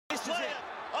play it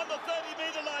on the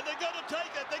 30-metre line. They've got to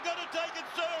take it. They've got to take it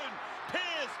soon.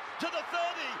 Pearce to the 30.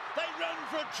 They run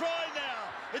for a try now.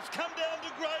 It's come down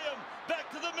to Graham.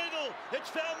 Back to the middle. It's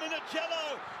found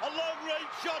Minicello. A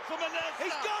long-range shot from Manassa.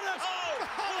 He's got it. Oh,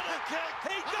 what a kick.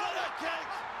 He got it. Kick.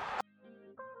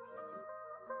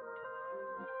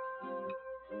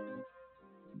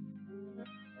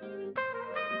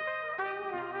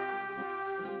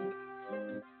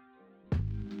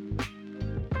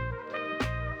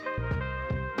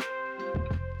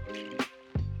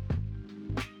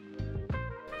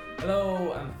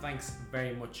 Hello and thanks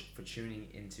very much for tuning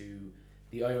into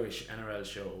the Irish NRL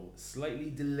show.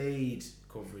 Slightly delayed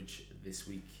coverage this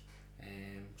week.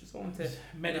 Just owing to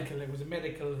Medical. It was a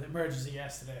medical emergency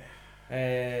yesterday.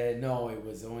 No, it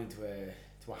was owing to a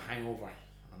hangover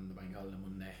on the bank holiday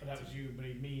Monday. But that was you, but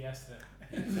me yesterday.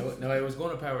 No, I was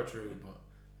going to power through, but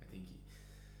I think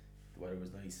the weather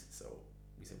was nice, so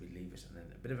we said we'd leave it. And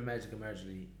then a bit of a medical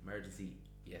emergency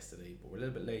yesterday, but we're a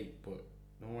little bit late. But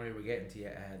don't worry, we're getting to you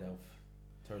ahead of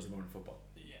Thursday morning football.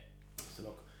 Yeah. So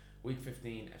look, week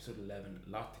 15, episode 11, a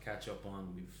lot to catch up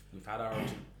on. We've had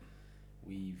Origin,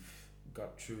 we've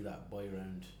got through that bye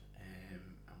round, and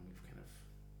we've kind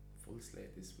of full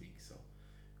slate this week. So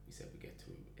we said we get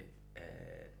to it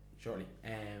shortly.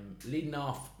 Leading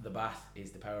off the bat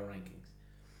is the power rankings.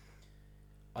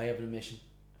 I have an admission.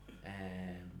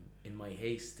 In my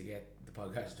haste to get the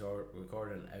podcast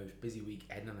recorded and out, busy week,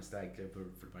 heading on a stag trip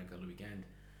for the bank holiday weekend,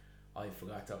 I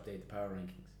forgot to update the power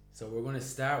rankings. So we're going to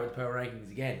start with the power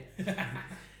rankings again,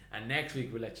 and next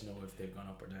week we'll let you know if they've gone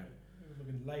up or down.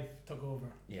 Looking, life took over.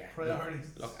 Yeah. Priorities.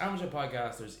 Look, amateur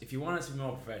podcasters, if you want us to be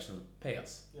more professional, pay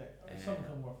us. Yeah. Someone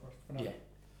can work for us. For now.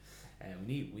 Yeah.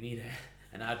 We need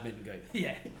an admin guy.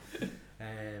 Yeah.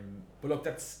 But look,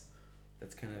 that's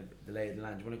kind of the lay of the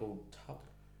land. Do you want to go top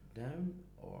down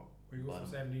or We go bottom?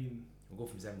 from 17. We'll go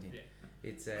from 17. Yeah.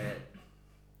 It's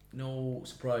no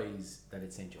surprise that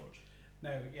it's St. George.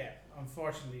 Now, yeah,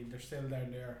 unfortunately, they're still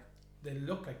down there. They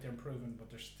look like they're improving, but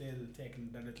they're still taking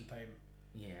their little time.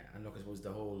 Yeah, and look, I suppose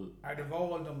the whole... Out of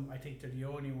all of them, I think they're the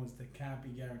only ones that can't be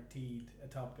guaranteed a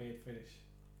top 8 finish.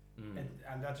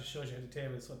 And that just shows you how the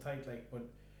table is so tight, like, but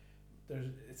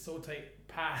it's so tight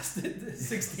past the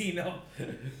 16 up.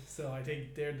 So I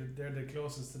think they're the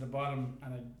closest to the bottom,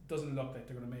 and it doesn't look like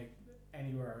they're going to make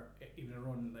anywhere even a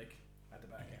run like at the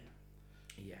back end.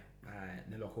 Yeah,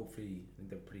 now look, hopefully I think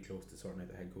they're pretty close to sorting out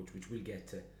the head coach, which we'll get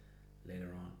to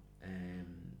later on in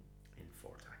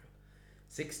 4 tackle.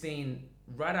 16,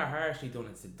 rather harshly done,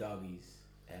 it's the doggies.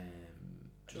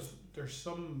 Just there's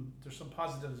some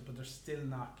positives, but they're still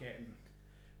not getting,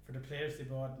 for the players they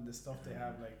bought and the stuff they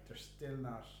have, like they're still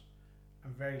not,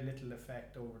 and very little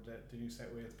effect over the New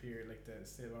South Wales period, like the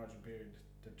State of Origin period.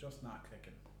 They're just not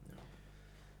clicking. No.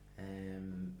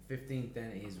 15th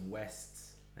then is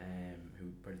West, who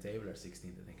per the table are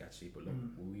 16th I think actually, but look,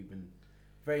 we've been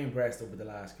very impressed over the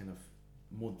last kind of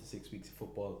month to 6 weeks of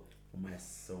football from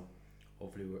West, so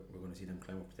hopefully we're going to see them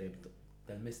climb up the table.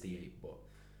 They'll miss the 8, but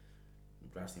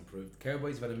drastically improved.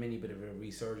 Cowboys have had a mini bit of a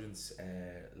resurgence,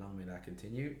 long may that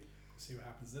continue. See what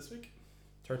happens this week.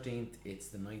 13th, it's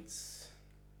the Knights.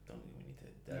 Don't think we need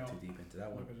to delve too deep into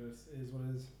that one. Look, it is what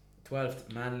it is.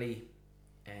 12th, Manly.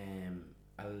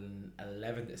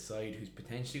 11th, aside, who's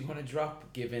potentially going to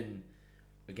drop, given,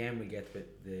 again, we get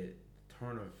the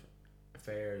turn of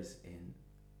affairs in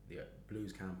the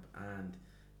Blues camp, and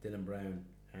Dylan Brown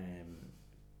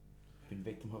been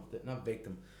victim of the, not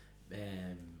victim,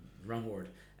 wrong word,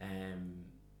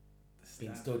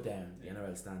 being stood down, the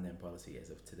NRL stand down policy as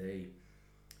of today.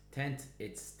 10th,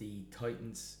 it's the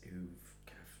Titans, who've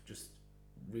kind of just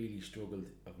really struggled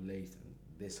of late, and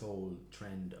this whole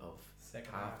trend of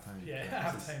second half time. Yeah,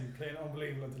 half time playing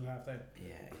unbelievable until half time.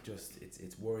 Yeah,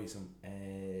 it's worrisome.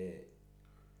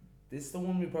 This is the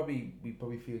one we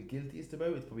probably feel guiltiest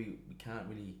about. It's probably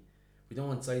we don't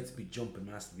want sides to be jumping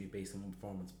massively based on one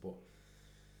performance, but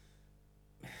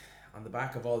on the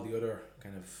back of all the other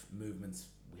kind of movements,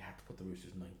 we had to put the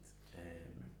Roosters 9th.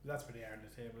 That's where they are on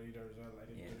the table either as well. I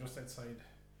think they're just outside.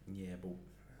 Yeah, but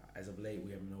as of late,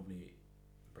 we haven't nobly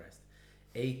impressed.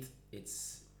 8th,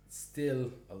 it's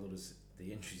still, although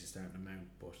the injuries are starting to mount,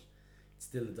 but it's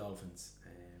still the Dolphins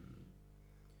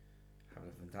having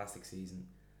a fantastic season.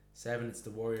 7, it's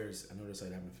the Warriors, another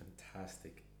side having a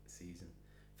fantastic season.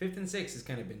 5th and 6th has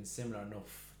kind of been similar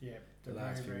enough. Yeah, the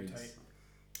last few weeks.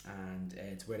 And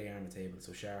it's where they are on the table.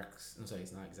 So Sharks, it's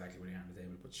not exactly where they are on the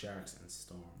table, but Sharks and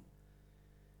Storm.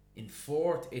 In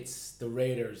 4th, it's the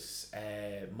Raiders.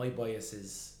 My bias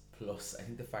is plus. I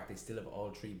think the fact they still have all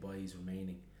 3 buys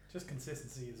remaining. Just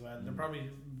consistency as well. They're probably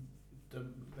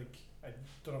I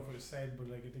don't know if it was said, but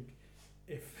like I think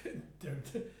if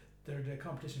you're the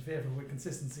competition favourite with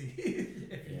consistency.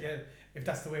 If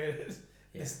that's the way it is.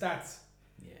 Yeah. The stats.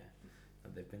 Yeah,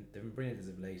 and they've been brilliant as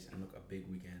of late, and look, a big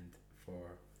weekend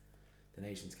for the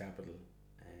nation's capital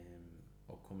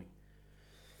upcoming.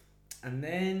 And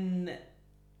then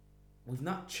we've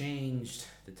not changed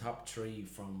the top three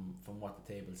from what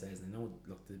the table says. And I know,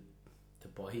 look, the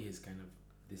bye is kind of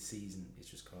this season is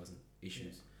just causing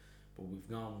issues, but we've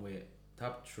gone with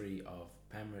top three of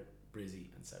Penrith, Brizzy,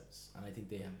 and Souths, and I think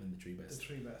they have been the three best. The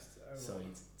three best.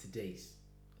 Sides to date,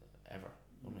 ever.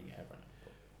 I don't think ever now,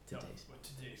 but to date. But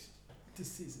to date,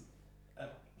 this season.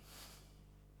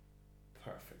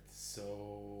 Perfect.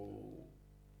 So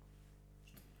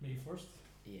Me first.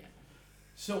 yeah.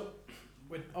 So,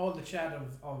 with all the chat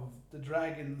of the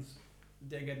Dragons,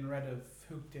 they're getting rid of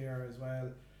Hook there as well.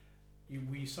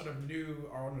 We sort of knew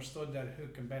or understood that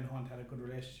Hook and Ben Hunt had a good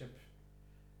relationship,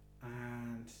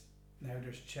 and now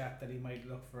there's chat that he might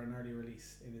look for an early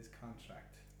release in his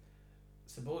contract.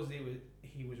 Supposedly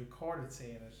he was recorded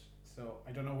saying it, so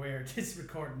I don't know where this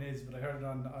recording is, but I heard it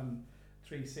on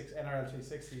NRL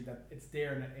 360 that it's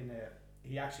there in a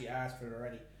he actually asked for it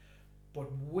already.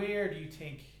 But where do you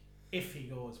think, if he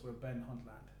goes, will Ben Hunt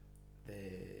land?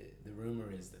 The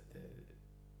rumor is that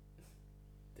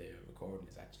the recording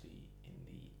is actually in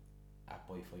the at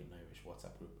Boy Fighting Irish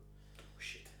WhatsApp group. Oh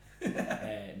shit.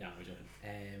 No, we're joking.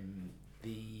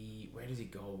 Where does he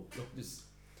go? Look, there's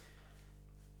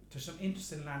some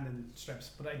interesting landing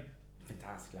strips, but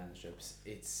fantastic landing strips.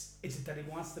 Is it that he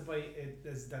wants to buy it?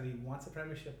 Is that he wants a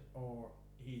premiership, or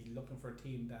he's looking for a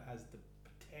team that has the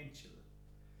potential?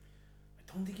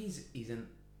 I don't think he's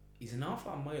an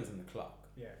awful lot of miles on the clock.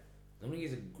 Yeah. I don't think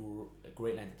he's a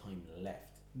great length of time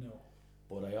left. No.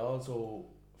 But I also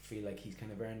feel like he's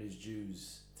kind of earned his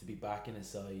dues to be back in a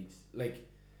side. Like,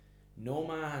 no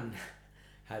man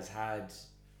has had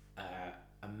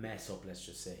a mess up, let's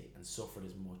just say, and suffered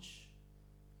as much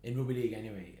in rugby league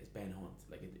anyway as Ben Hunt.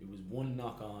 Like, it was one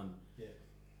knock on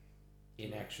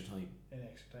in extra time. In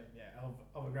extra time, yeah,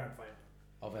 of a grand final.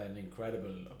 Of an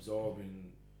incredible,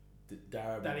 absorbing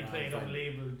derby. That he played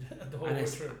unlabelled the whole way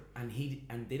through. And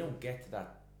they don't get to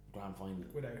that grand final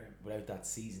without him. Without that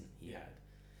season he had.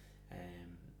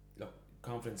 Look,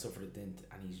 confidence suffered a dent,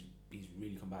 and he's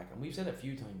really come back. And we've said a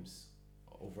few times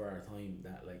over our time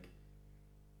that, like,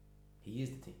 he is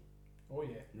the team. Oh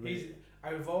yeah, Really.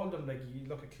 Out of all of them, like, you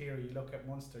look at Cleary, you look at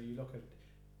Munster, you look at,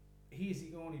 he's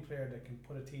the only player that can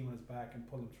put a team on his back and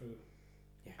pull them through.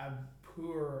 Yeah. And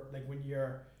poor, like, when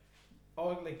you're,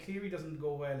 like, Cleary doesn't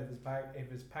go well if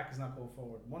his pack is not going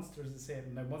forward. Munster's the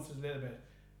same. Now Munster's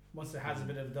Munster has a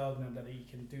bit of a dog now that he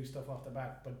can do stuff off the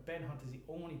back, but Ben Hunt is the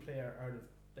only player out of,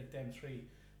 like, them three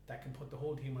that can put the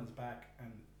whole team on his back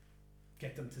and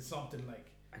get them to something.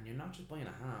 Like, and you're not just buying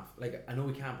a half. Like, I know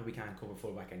we can't cover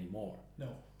fullback anymore. No.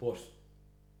 But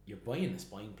you're buying a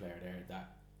spine player there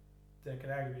that could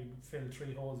arguably fill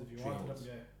 3 holes if you wanted them.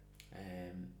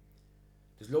 Yeah.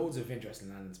 There's loads of interesting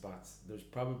landing spots. There's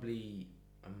probably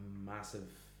a massive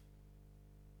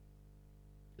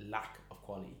lack of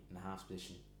quality in the half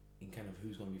position in kind of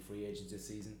who's going to be free agents this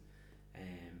season.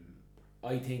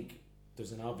 I think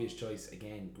there's an obvious choice.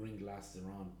 Again, green glasses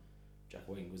are on. Jack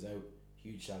Whiting goes out.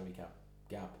 Huge salary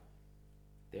gap.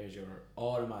 There's your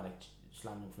automatic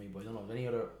slam for me. But I don't know if any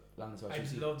other landing spots.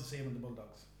 I'd love to see him in the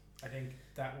Bulldogs. I think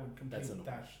that would complete that's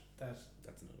another one.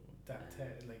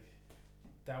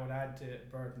 That would add to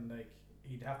Burton. Like,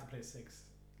 he'd have to play 6.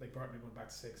 Like, Burton would go back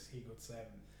to 6. He goes 7.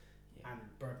 And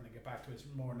Burton would get back to his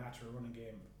more natural running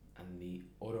game. And the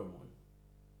other one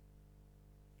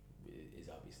is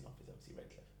obvious enough. Is obviously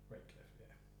Redcliffe.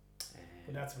 Yeah.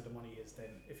 But that's where the money is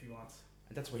then, if he wants.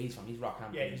 And that's where he's from. He's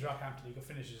Rockhampton. Yeah, he's Rockhampton. He could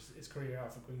finish his career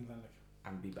off in Queensland, like,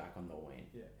 and be back on Low Wayne.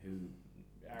 Yeah. Who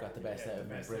got the best out of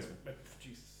Brisbane.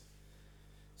 Jesus.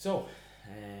 So,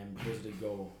 does it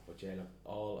go? But yeah, look,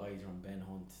 all eyes are on Ben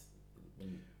Hunt.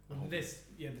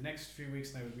 The next few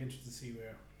weeks now, we'll be interested to see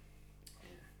where.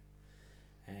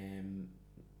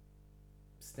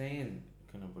 Staying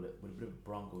kind of with a bit of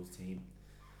Broncos team.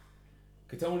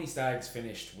 Katoni Staggs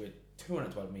finished with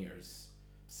 212 metres,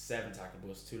 7 tackle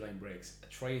busts, 2 line breaks, a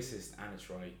try assist and a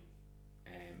try.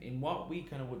 In what we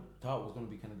kind of thought was going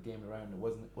to be kind of the game around, it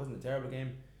wasn't a terrible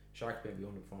game. Sharks maybe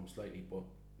underperformed slightly, but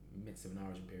midst of an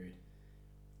origin period.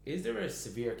 Is there a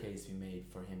severe case to be made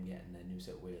for him getting a New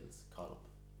South Wales call up?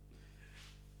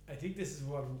 I think this is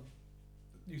what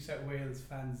New South Wales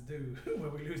fans do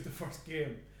when we lose the first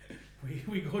game.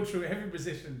 We go through every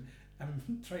position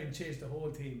and try and change the whole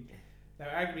team. Now,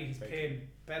 arguably, he's playing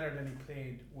better than he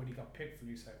played when he got picked for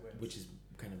New South Wales. Which is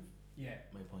kind of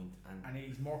my point. And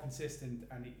he's more consistent,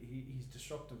 and he's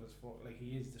destructive as fuck. Like,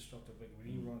 he is destructive. Like, when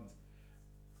he runs.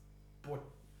 but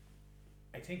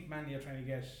I think Manly are trying to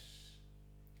get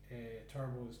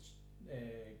Turbo's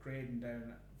grading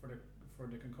down for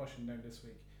the concussion down this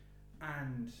week,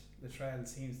 and Latrell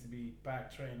seems to be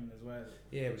back training as well.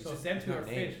 Yeah, but so it's them it's two not are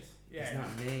named. fit. Yeah, It's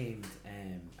not named,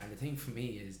 and the thing for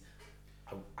me is,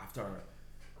 after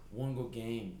one good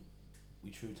game,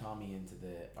 we threw Tommy into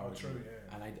the origin, true,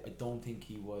 yeah. and I don't think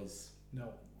he was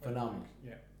No, phenomenal.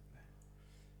 Yeah,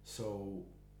 So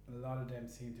a lot of them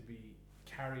seem to be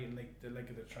carrying like of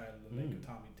the trial, the like of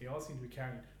Tommy. They all seem to be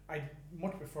carrying. I'd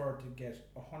much prefer to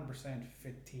get 100%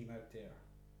 fit team out there.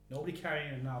 Nobody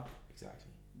carrying it up.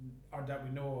 exactly. Or that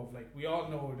we know of. Like, we all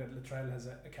know that Latrell has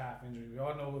a calf injury. We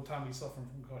all know Tommy's suffering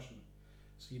from concussion.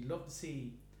 So you'd love to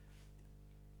see.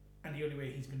 And the only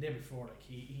way he's been there before, like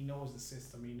he knows the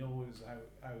system. He knows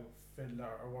how Fiddler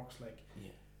works.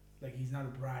 Like he's not a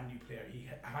brand new player. He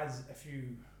has a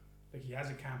few. Like, he has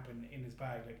a camp in his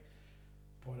bag. Like,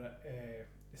 but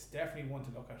it's definitely one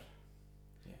to look at.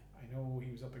 Yeah. I know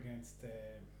he was up against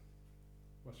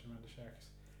what's your man, the Sharks.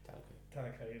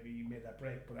 Talakai, he made that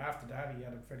break, but after that he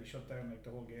had him fairly shut down like the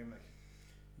whole game. Like,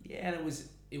 Yeah, and it was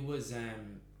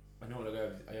I know, like,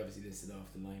 I obviously listed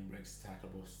off the line breaks, tackle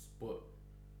busts, but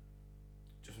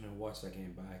just when I watched that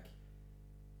game back,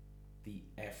 the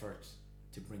effort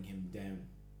to bring him down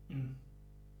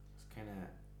was kind of.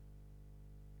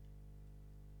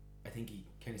 I think he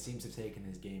kind of seems to have taken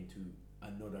his game to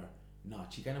another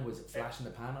notch. He kind of was flash in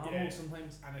the pan almost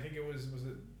sometimes. And I think it was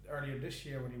it earlier this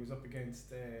year when he was up against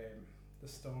the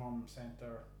Storm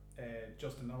centre,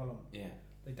 Justin Olam. Yeah.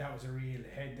 Like, that was a real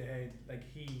head to head. Like,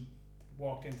 he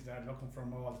walked into that looking for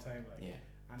him all the time. Like, Yeah.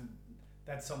 and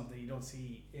that's something you don't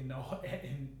see in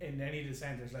any of the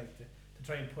centres. Like, to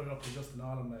try and put it up to Justin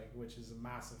Olam, like, which is a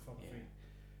massive fucking feat.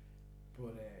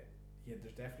 But yeah,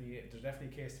 there's definitely a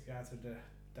case to be answered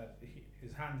that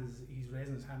he's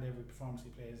raising his hand every performance he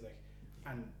plays, like,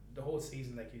 and the whole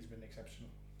season, like, he's been exceptional.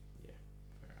 Yeah,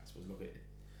 I suppose look, it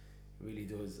really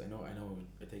does. I know.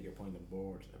 I take your point on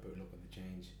board about looking to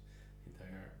change the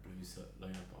entire Blues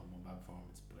lineup on one bad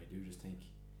performance, but I do just think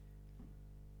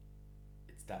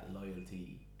it's that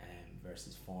loyalty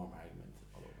versus form argument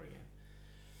all over again.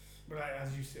 But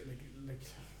as you said, like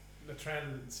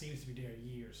Latrell seems to be there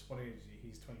years. What age is he?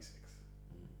 He's 26.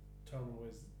 Turbo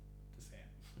is the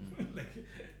same. Like,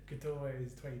 Katoa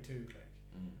is 22. Like,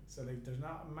 so like there's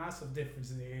not a massive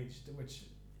difference in the age. Which,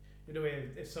 you know,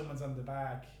 if someone's on the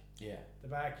back, he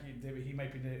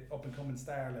might be the up and coming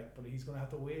star. Like, but he's gonna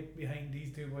have to wait behind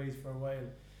these two boys for a while.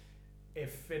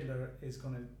 If Fiddler is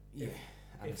gonna,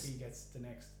 if he gets the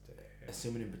next,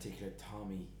 assuming in particular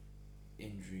Tommy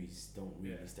injuries don't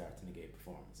really start to negate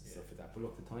performance and stuff like that. But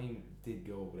look, the time did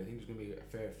go, but I think there's going to be a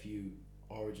fair few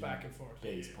origin back and forth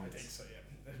base points. I think so,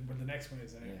 yeah. But the next one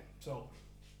is so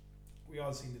we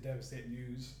all seen the devastating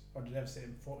news or the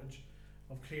devastating footage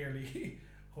of Cleary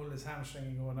holding his hamstring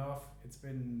and going off. It's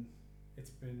been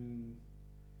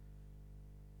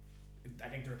I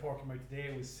think the report came out today,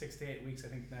 it was 6 to 8 weeks I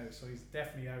think now, so he's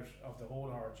definitely out of the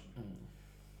whole origin.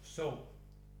 So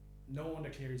knowing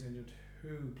that Cleary's injured,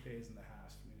 who plays in the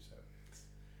halves for New South Wales?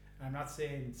 I'm not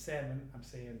saying 7, I'm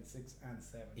saying 6 and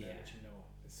 7. Yeah. That you know.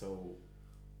 So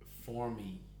for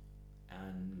me,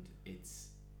 and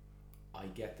I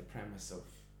get the premise of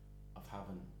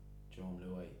having Joan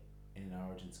Luai in an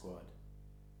origin squad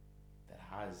that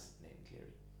has Nathan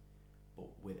Cleary, but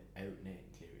without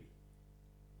Nathan Cleary,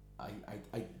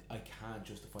 I can't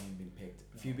justify him being picked.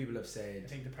 A few people have said, I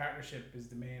think the partnership is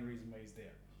the main reason why he's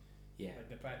there. Yeah. Like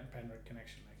the Penrith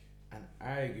connection, like. And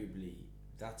arguably,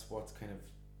 that's what's kind of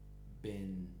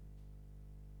been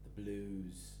the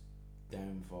Blues'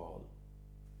 downfall.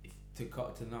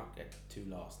 To not get too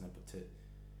lost in it, but to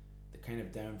the kind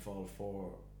of downfall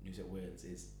for New South Wales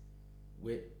is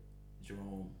with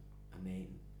Jerome and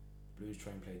Nathan, the Blues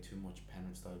try and play too much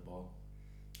Penrith style ball,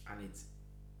 and it's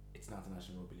not the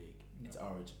National Rugby League. No. It's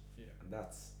Origin. Yeah. And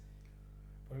that's.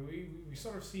 But we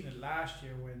sort of seen it last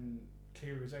year when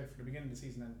Cleary was out for the beginning of the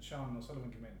season and Sean O'Sullivan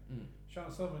came in. Sean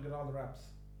O'Sullivan got all the reps,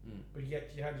 but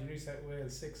yet you had your New South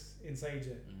Wales 6 inside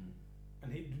you,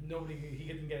 and he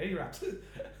didn't get any reps.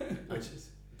 Which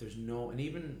is there's no, and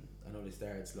even I know they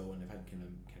started slow and they've had kind of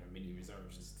mini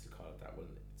resurgence to call it that. Well,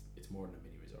 it's more than a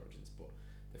mini resurgence, but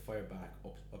they fire back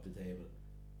up the table.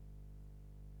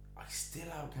 I still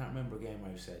can't remember a game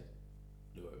where I said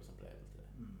Luai was unplayable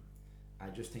today. I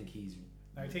just think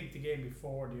I think the game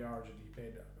before the Origin he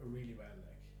played really well,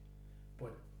 like,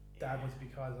 but that was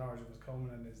because Origin was coming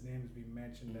and his name's been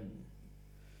mentioned,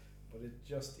 but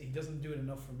he doesn't do it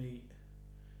enough for me.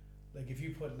 Like, if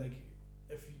you put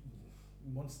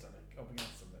Munster like up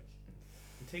against him, like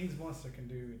the things Munster can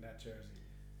do in that jersey,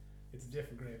 It's a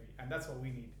different gravy, and that's what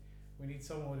we need. We need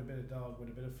someone with a bit of dog, with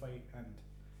a bit of fight, and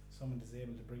someone that's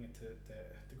able to bring it to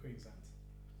the Queensland.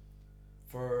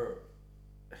 For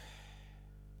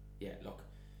look,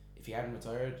 if he hadn't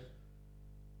retired,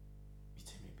 you'd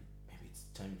say maybe it's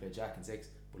time to play Jack in 6.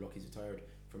 But look, he's retired.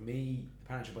 For me, the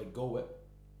partnership I'd go with,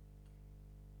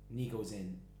 Nico's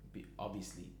in,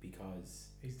 obviously, because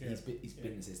he's been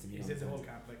in the system. He's in the whole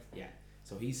camp, like. Yeah,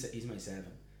 so he's my 7,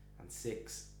 and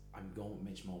 6. I'm going with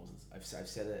Mitch Moses. I've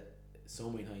said it so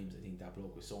many times. I think that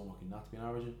bloke was so unlucky not to be in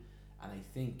Origin, and I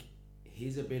think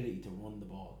his ability to run the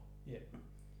ball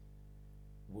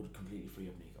would completely free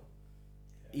up Nico.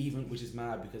 Yeah. Even, which is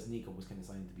mad because Nico was kind of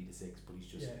signed to be the 6, but he's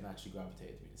just naturally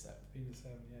gravitated to be the 7. Be the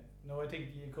 7, yeah. No, I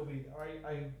think you could be.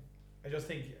 I just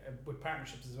think with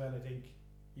partnerships as well. I think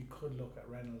you could look at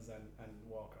Reynolds and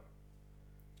Walker.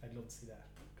 I'd love to see that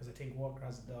because I think Walker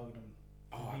has a dog in him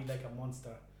to be like a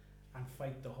monster and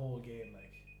fight the whole game,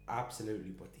 like.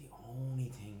 Absolutely, but the only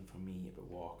thing for me about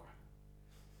Walker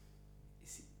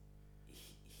is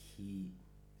he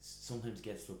sometimes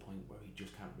gets to a point where he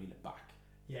just can't reel it back.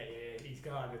 Yeah, he's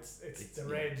gone. It's the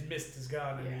red mist is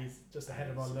gone, and he's just ahead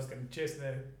of all looking, chasing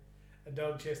a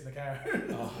dog chasing the car.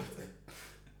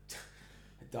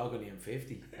 A dog on the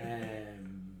M50.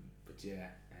 But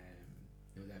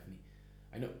no, definitely.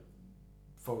 I know.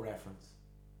 For reference,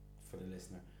 for the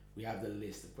listener, we have the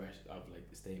list of questions of like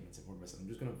the statements in front of us. I'm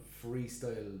just gonna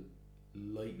freestyle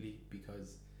lightly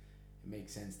because it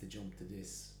makes sense to jump to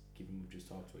this, given we've just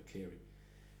talked about Cleary.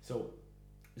 So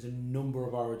there's a number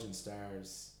of Origin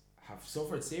stars have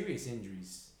suffered serious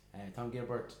injuries. Tom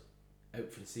Gilbert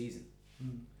out for the season.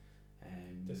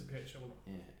 Dislocated shoulder.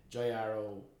 Yeah, Jai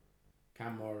Arrow,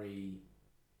 Cam Murray,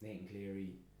 Nathan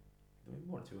Cleary. There may be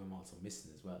 1 or 2 I'm also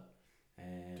missing as well.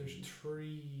 There's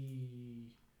three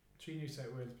New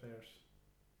South Wales players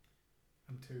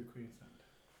and 2 Queensland.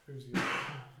 Who's the other?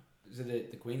 So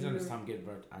the Queensland is Tom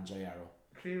Gilbert and Jai Arrow.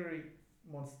 Cleary,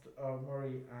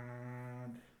 Murray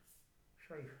and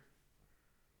Shite.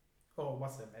 Oh,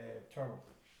 what's them? Turbo.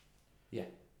 Yeah.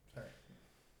 Sorry.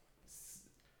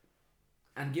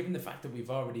 And given the fact that we've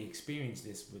already experienced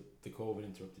this with the COVID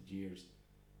interrupted years,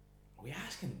 are we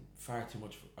asking far too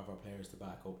much of our players to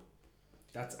back up?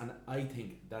 And I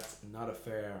think that's not a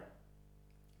fair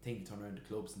thing to turn around to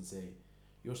clubs and say,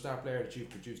 your star player that you've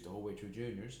produced the whole way through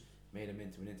juniors, made him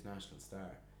into an international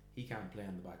star, he can't play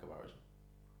on the back of Origin.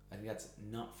 I think that's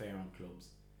not fair on clubs,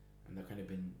 and they've kind of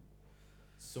been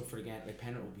suffered again. Like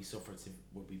Pennant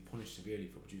would be punished severely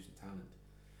for producing talent.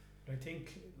 But I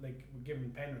think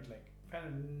given Pennant,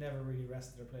 Pennant never really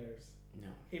rested their players. No.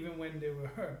 Even when they were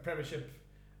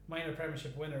minor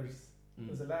premiership winners,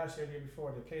 was the last year, the year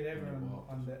before, they played everyone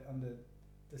on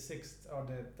the 6th or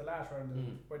the last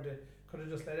round where they could have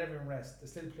just let everyone rest. They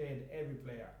still played every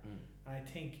player. And I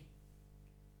think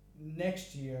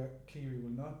next year Cleary will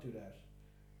not do that.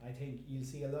 I think you'll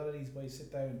see a lot of these boys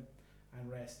sit down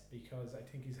and rest because I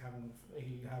think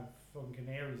he'll have fucking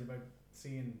canaries about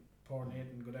seeing poor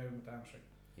Nathan go down with the hamstring.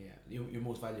 Yeah, your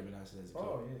most valuable asset as a club.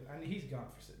 Oh yeah, and he's gone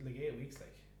for 8 weeks,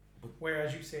 But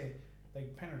whereas you say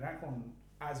Pennant aren't going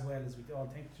as well as we all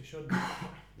think they should.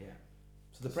 Yeah.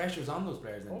 So the pressure's on those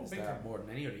players then to start more than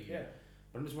any other year. Yeah.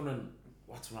 But I'm just wondering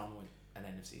what's wrong with an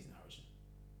end of season Origin.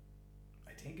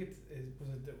 I think it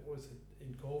was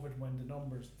in COVID when the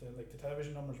numbers, the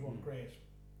television numbers weren't great,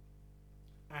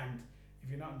 and if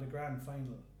you're not in the grand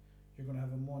final, you're going to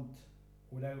have a month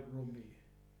without rugby.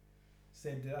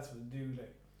 Said that's what they do.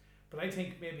 But I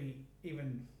think maybe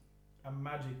even a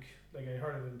magic, I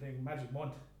heard of the thing, magic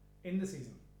month in the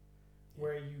season,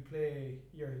 where you play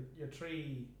your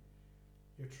three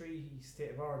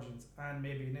state of origins and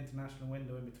maybe an international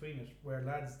window in between it, where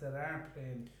lads that aren't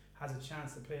playing has a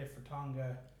chance to play for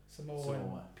Tonga,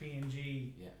 Samoa.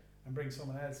 PNG, and bring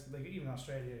someone else, even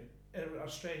Australia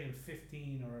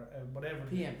 15 or whatever.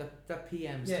 PM, that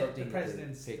PM's the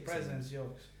president's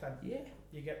yokes.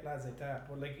 You get lads like that,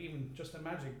 but even just a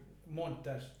magic month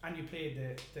and you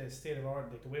play the state of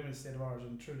origin, the women's state of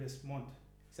origin through this month.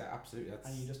 Absolutely,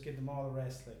 and you just give them all the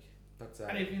rest,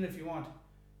 and even if you want,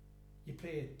 you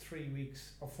play it 3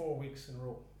 weeks or 4 weeks in a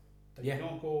row. You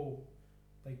don't go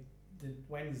the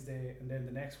Wednesday and then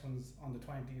the next one's on the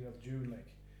 20th of June.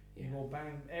 You go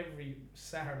bang every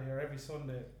Saturday or every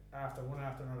Sunday after one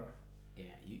after another. Yeah,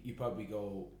 you probably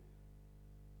go.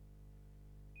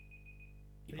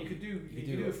 You could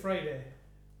do a Friday,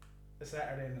 a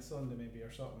Saturday and a Sunday maybe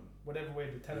or something. Whatever way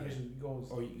the television goes.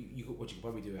 Or what you could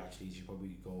probably do actually is you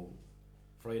probably go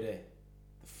Friday,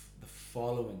 the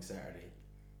following Saturday,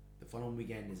 the following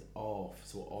weekend is off,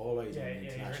 so all eyes on the your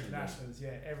international game. internationals.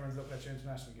 Yeah, everyone's looking at your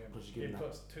international game. Plus you're given that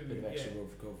plus two. bit of extra Yeah.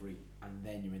 recovery, and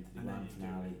then you're into the And then grand you do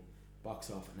finale,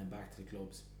 box off, and then back to the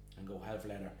clubs and go hell for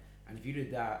leather. And if you did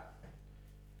that,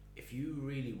 if you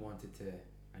really wanted to,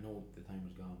 I know the time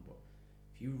was gone, but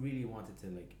if you really wanted to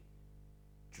like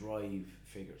drive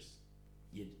figures,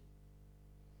 you'd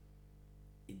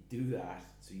do that.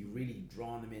 So you really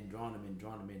drawn them in,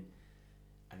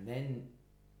 and then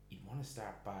you'd want to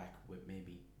start back with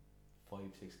maybe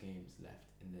 5-6 games left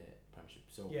in the Premiership.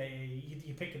 So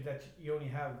you pick it that you only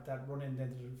have that run in then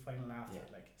to the final after, Yeah.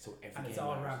 like, so every and game it's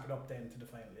all matters. ramped up then to the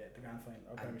final, the grand final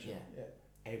or And Premiership. Yeah.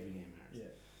 Every game matters. Yeah.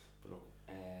 But look,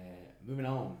 moving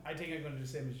on. I think I'm going to do the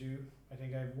same as you. I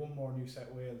think I have one more New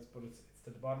South Wales, but it's to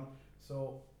the bottom.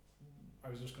 So I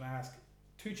was just going to ask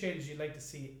 2 changes you'd like to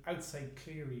see outside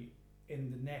Cleary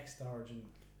in the next Origin,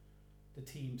 the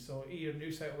team. So either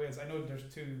New South Wales, I know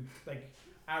there's 2, like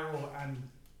Arrow and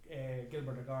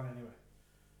Gilbert are gone anyway,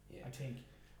 Yeah. I think,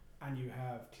 and you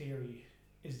have Cleary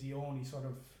is the only sort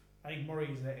of. I think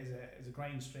Murray is a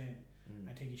grind strain.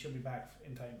 I think he should be back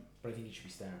in time. But I think he should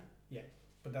be starting.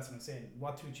 But that's what I'm saying.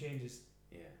 What 2 changes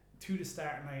Yeah. to the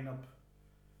starting lineup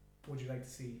would you like to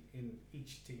see in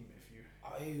each team? If you,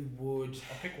 I would.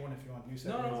 I'll pick one if you want. New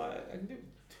South No, Wales. I can do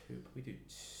 2. Probably do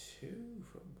 2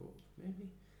 from both, maybe.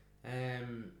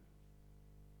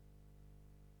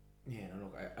 Yeah, no,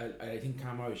 look, I think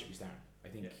Cam Murray should be starting.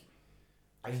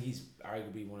 I think he's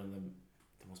arguably one of the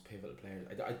most pivotal players.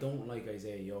 I don't like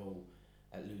Isaiah Yeo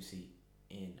at Lucy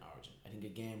in Origin. I think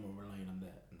again we're relying on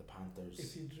the Panthers.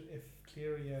 If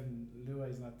Cleary and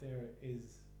Luai's not there,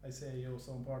 is Isaiah Yeo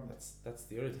so important? That's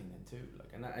the other thing then too.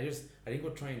 Like, and I think we're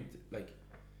trying to, like,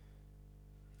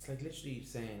 it's like literally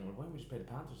saying, well, why don't we just play the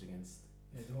Panthers against?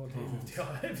 Yeah, the whole team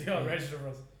if they all register for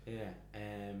us. Yeah.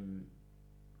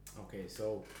 Okay,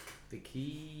 so the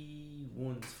key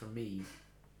ones for me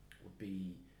would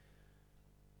be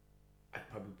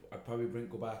I'd probably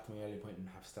go back to my earlier point and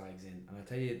have Stags in, and I'll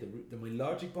tell you my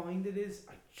logic behind it is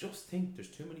I just think there's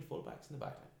too many fullbacks in the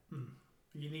backline.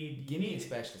 You need a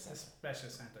specialist a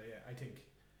specialist centre. Yeah, I think.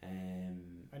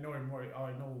 I know more.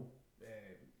 I know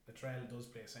Latrell does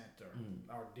play centre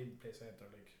or did play centre,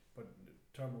 like, but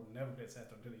Turnbull never played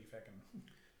centre until he fucking.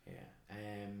 Yeah.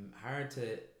 Hard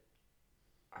to.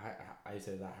 I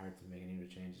said that hard to make any other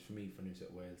changes for me for New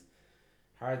South Wales.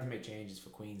 Hard to make changes for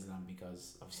Queensland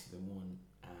because obviously they won,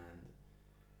 and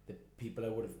the people I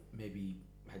would have maybe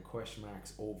had question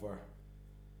marks over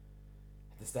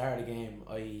at the start of the game,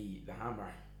 i.e. the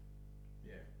Hammer.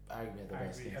 Yeah.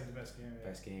 Arguably had the best game.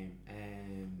 Best game.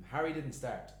 Harry didn't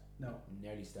start. No.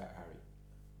 Nearly start Harry.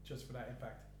 Just for that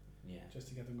impact. Yeah. Just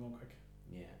to get them going quick.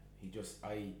 Yeah. He just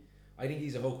I think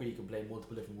he's a hooker you can play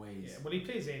multiple different ways. Yeah, well, he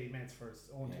plays 80 minutes for his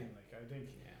own team, like, I think.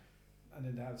 Yeah. And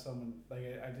then to have someone like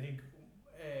I think.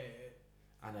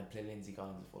 And I play Lindsay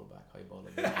Collins as fullback, high ball.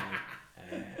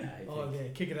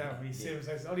 Kick it out. He's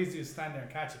all he has to do is stand there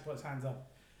and catch it, put his hands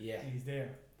up. Yeah. And he's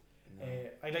there. No.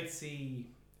 I'd like to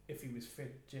see if he was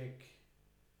fit, Jakey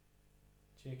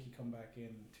come back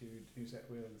into New South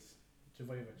Wales.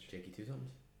 Javovic. Jakey 2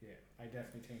 times. Yeah, I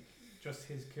definitely think just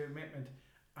his commitment,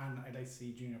 and I'd like to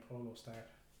see Junior Polo start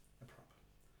a prop.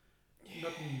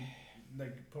 Nothing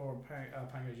like poor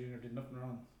Pango Junior did nothing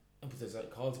wrong. But there's like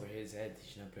calls for his head. He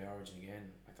should not play Origin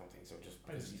again. I don't think so. Just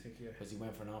because he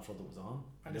went for an offload that was on.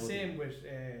 And the same with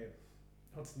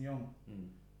Hudson Young.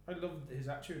 I love his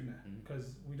attitude now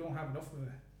because we don't have enough of it.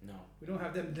 No, we don't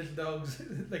have them little dogs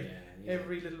like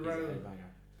every little round.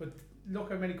 But look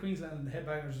how many Queensland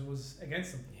headbangers was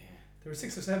against him. Yeah, there were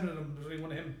 6 or 7 of them. There was only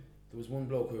one of him. There was one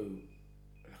bloke who,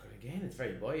 look, again, it's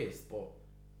very biased, but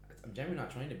I'm generally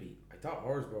not trying to be. I thought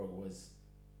Horsburgh was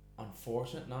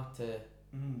unfortunate not to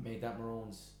make that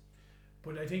Maroons.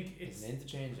 But I think it's an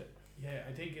interchange. Yeah,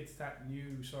 I think it's that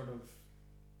new sort of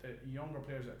the younger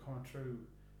players that come through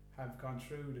have gone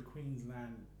through the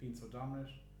Queensland being so dominant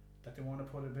that they want to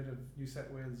put a bit of New South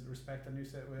Wales respect on New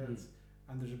South Wales,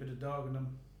 and there's a bit of dog in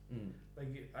them.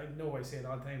 Like, I know I say it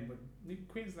all the time, but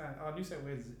Queensland or New South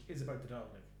Wales is about the dog.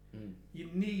 Like, you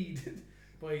need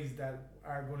boys that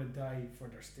are going to die for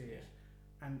their state,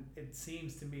 and it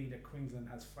seems to me that Queensland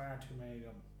has far too many of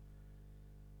them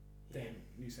than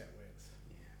New South Wales.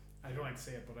 I don't like to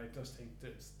say it, but I just think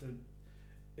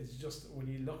it's just when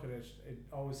you look at it, it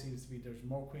always seems to be there's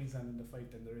more Queensland in the fight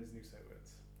than there is New South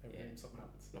Wales. Every time something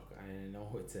happens. Look, I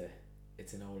know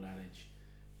it's an old adage,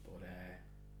 but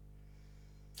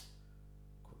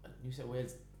New South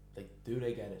Wales, like, do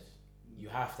they get it? You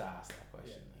have to ask that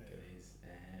question. It is.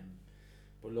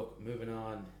 But look, moving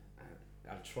on.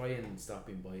 I'll try and stop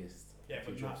being biased. Yeah, a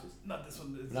few but choices. not this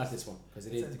one. Not this one, because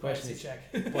it is the question is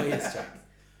check. bias check.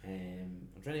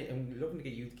 I'm looking to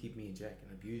get you to keep me in check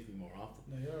and abuse me more often.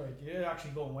 No, you're right. You're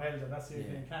actually going well, though. That's the Yeah.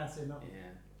 thing. Can't say nothing.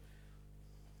 Yeah.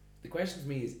 The question to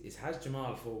me is has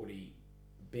Jamal Fogarty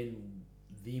been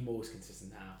the most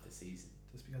consistent half this season?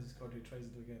 Just because he scored 2 tries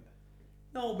at the weekend.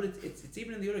 No, but it's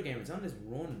even in the other game. It's on his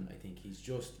run. I think he's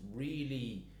just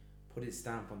really put his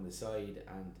stamp on the side,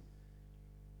 and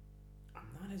I'm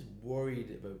not as worried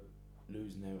about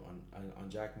losing out on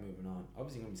Jack moving on.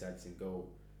 Obviously, I'm gonna be sad to see him go,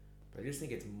 but I just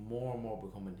think it's more and more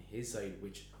becoming his side,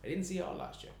 which I didn't see all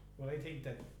last year. Well, I think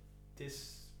that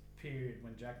this period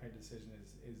when Jack made the decision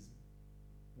is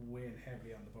weighing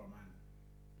heavily on the poor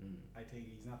man. I think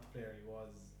he's not the player he was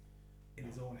in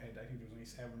his own head. I think there was only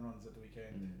 7 runs at the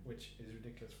weekend, which is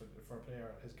ridiculous for a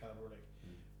player of his caliber.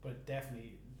 But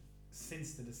definitely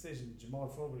since the decision, Jamal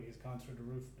Fogarty has gone through the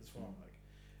roof of his form. Like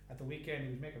at the weekend, he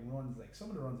was making runs. Like some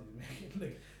of the runs he was making,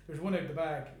 like there's one out the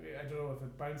back. I don't know if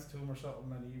it bounced to him or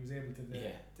something, and he was able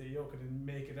to yoke it and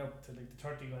make it up to like the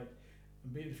 30 line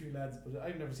and beat a few lads. But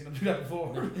I've never seen him do that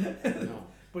before. No.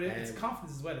 But it's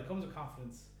confidence as well. It comes with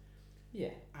confidence.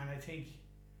 Yeah. And I think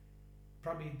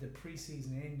probably the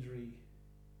pre-season injury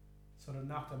sort of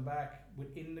knocked him back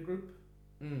within the group,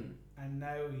 and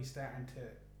now he's starting to,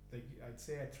 like I'd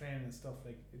say at training and stuff,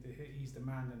 like he's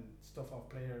demanding stuff off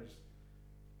players,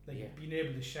 like being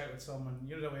able to shout at someone,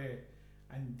 you know, the way,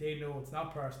 and they know it's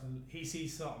not personal. He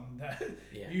sees something that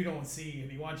you don't see,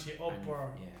 and he wants you up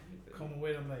or coming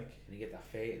with him, like. And you get that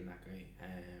faith in that guy.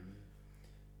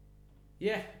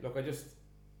 Look,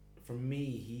 for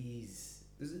me,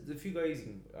 there's a few guys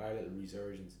in our little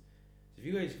resurgence. There's a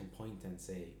few guys you can point and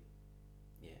say,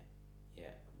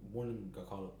 one of them got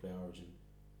called up to play Origin.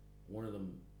 One of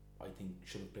them, I think,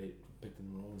 should have picked in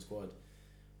their own squad.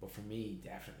 But for me,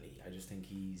 definitely, I just think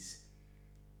he's.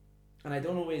 And I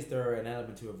don't know, is there an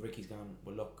element to if Ricky's gone?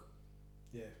 But look.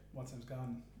 Yeah, Watson's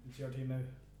gone. It's your team now.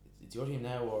 It's your team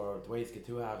now, or do I have to get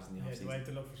 2 halves in the offseason? Yeah, do I have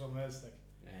to look for something else? Like.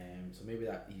 So maybe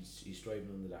that he's striving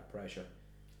under that pressure.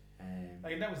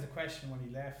 Like that was the question when he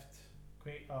left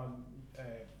on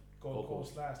Gold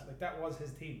Coast last. Like that was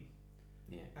his team.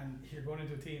 Yeah. And you're going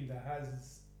into a team that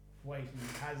has White and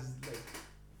has like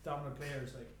dominant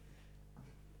players. Like,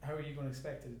 how are you going to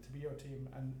expect it to be your team?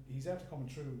 And he's after coming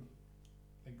through.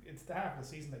 Like it's the half of the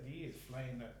season that he is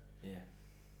flying that. Yeah.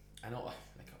 I know.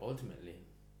 Like ultimately,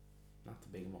 not to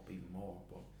big him up even more,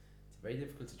 but it's a very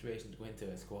difficult situation to go into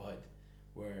a squad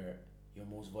where your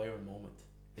most viral moment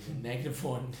is a negative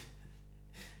one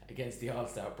against the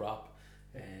All-Star prop.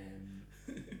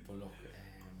 But look,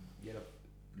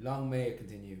 long may it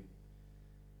continue.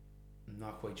 I'm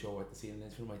not quite sure what the ceiling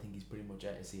is for him. I think he's pretty much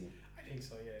at his ceiling. I think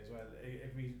so, yeah, as well.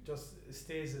 If he just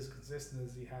stays as consistent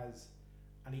as he has,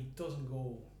 and he doesn't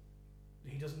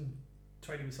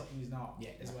try to be something he's not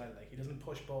as well. Like he doesn't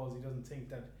push balls. He doesn't think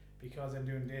that because I'm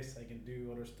doing this, I can do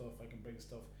other stuff. I can bring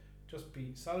stuff. Just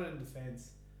be solid in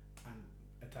defence and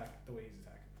attack the way he's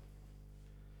attacking.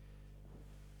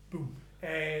 Boom.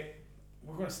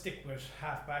 We're going to stick with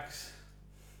halfbacks.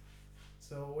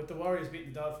 So with the Warriors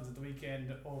beating the Dolphins at the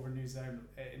weekend over New Zealand,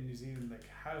 like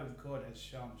how good has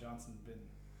Sean Johnson been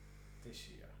this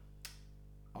year?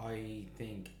 I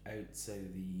think outside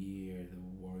of the year the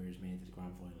Warriors made it to the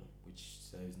grand final, which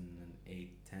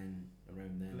 2008, 10,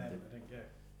 around then. 11, I think, yeah.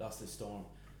 Lost to Storm.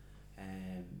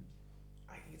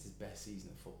 I think it's his best season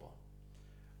of football.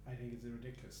 I think it's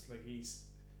ridiculous. Like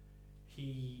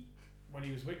when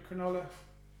he was with Cronulla,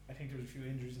 I think there was a few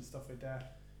injuries and stuff like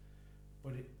that.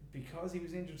 But because he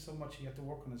was injured so much, he had to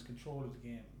work on his control of the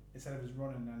game instead of his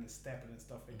running and his stepping and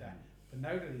stuff like that. But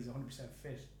now that he's 100%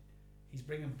 fit, he's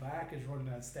bringing back his running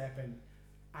and stepping,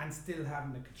 and still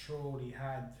having the control he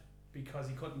had because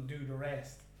he couldn't do the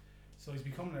rest. So he's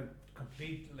becoming a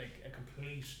complete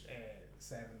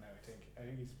seven now. I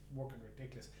think he's working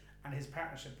ridiculous, and his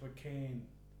partnership with Kane,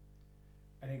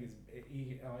 I think is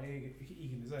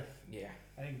Egan, is it? Yeah.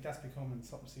 I think that's becoming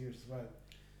something serious as well.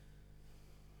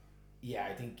 Yeah,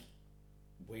 I think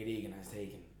Wade Egan has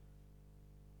taken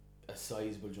a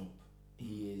sizable jump.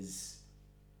 He's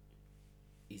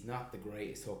not the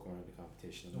greatest hooker in the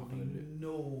competition. He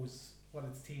knows what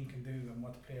his team can do and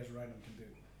what the players around him can do.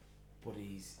 But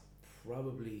he's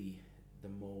probably the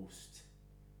most.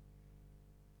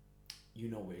 You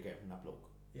know where you're getting from that bloke.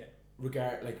 Yeah.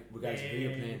 Regardless of who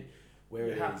you're playing, where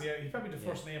it is. Yeah, he's probably the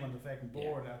first name on the fucking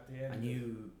board at the end. And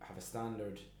you have a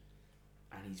standard,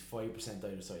 and he's 5%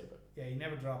 either side of it. Yeah, he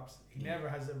never drops. He never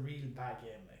has a real bad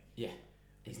game. Like. Yeah.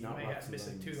 He's not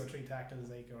missing 2 or 3 tackles,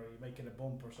 like, or he might get a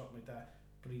bump or something like that.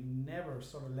 But he never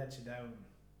sort of lets you down.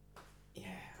 Yeah,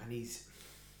 and he's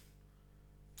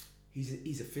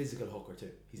he's a physical hooker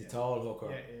too. He's Yeah. a tall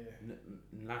hooker, Yeah.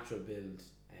 natural build.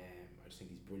 I just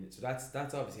think he's brilliant. So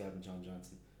that's obviously having Sean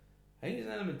Johnson. I think there's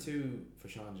an element too for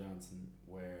Sean Johnson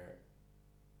where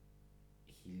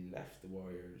he left the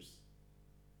Warriors,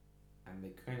 and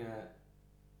they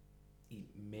he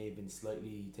may have been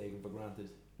slightly taken for granted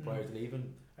prior to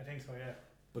leaving. I think so, yeah.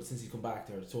 But since he's come back,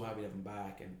 they're so happy to have him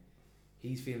back, and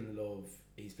he's feeling the love.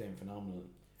 He's playing phenomenal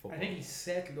football. I think he's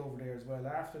settled over there as well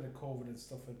after the COVID and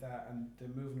stuff like that, and the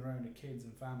moving around the kids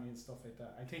and family and stuff like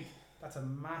that. I think that's a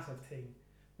massive thing.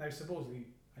 Now, supposedly,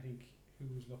 I think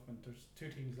who's looking? There's 2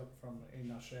 teams looking for him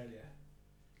in Australia.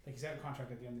 Like he's out of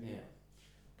contract at the end of the year,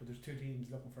 but there's 2 teams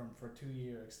looking for him for a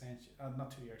 2-year extension.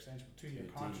 Not 2-year extension, but 2-year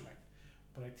contract.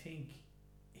 But I think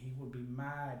he would be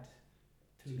mad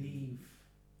to leave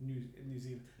New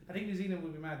Zealand. I think New Zealand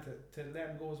would be mad to let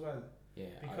him go as well. Yeah.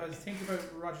 Because think about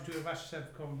Roger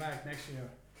Tuivasa-Shev coming back next year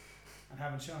and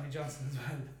having Shawnee Johnson as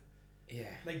well.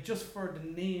 Yeah. Like just for the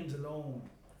names alone,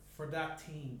 for that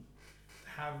team, to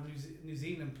have New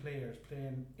Zealand players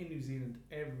playing in New Zealand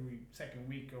every second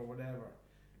week or whatever,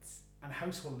 and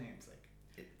household names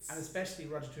and especially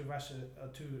Roger Tuivasa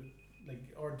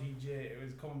like RDJ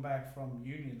was coming back from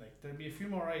Union. Like there'd be a few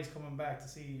more eyes coming back to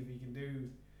see if he can do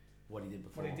what he did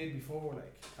before.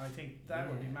 Like I think that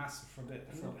would be massive for the.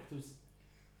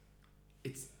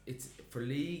 It's for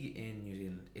league in New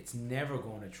Zealand. It's never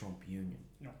going to trump Union.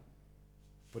 No.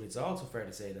 But it's also fair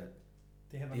to say that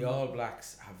the All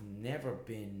Blacks have never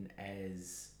been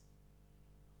as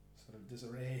sort of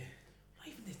disarray.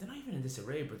 They're not even in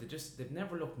disarray, but they've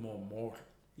never looked more mortal.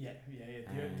 Yeah.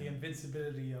 The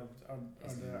invincibility of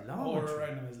the long order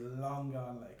around them is long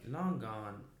gone. Long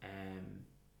gone. And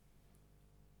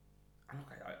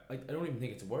look, I don't even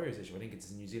think it's a Warriors issue. I think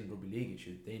it's a New Zealand Rugby League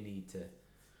issue. They need to,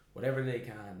 whatever they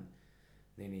can,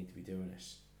 they need to be doing it.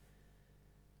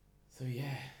 So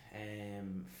yeah,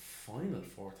 final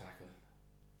 4 tackle.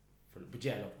 But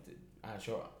yeah, look,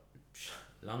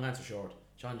 long answer short.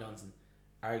 Sean Johnson,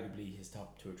 arguably his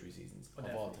top 2 or 3 seasons of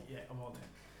all time. Yeah, of all time.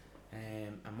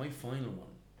 And my final one,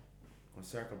 I'm going to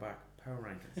circle back, power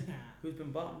rankings. Who's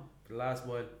been bottom for the last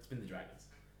while? It's been the Dragons.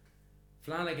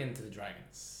 Flanagan to the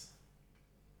Dragons.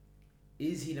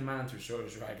 Is he the man to restore the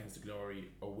Dragons to glory,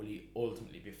 or will he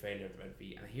ultimately be a failure at the red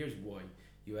feet? And here's why.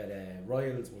 You had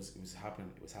Royals, it was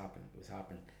happening,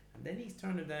 and then he's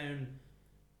turning down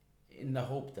in the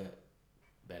hope that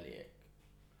bellyache.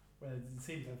 Well, it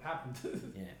seems to have happened.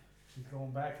 Yeah. He's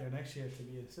going back there next year to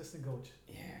be an assistant coach.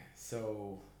 Yeah,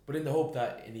 so, but in the hope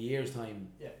that in a year's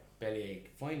time, yeah,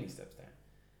 bellyache finally steps down.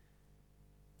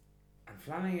 And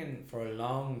Flanagan, for a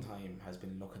long time, has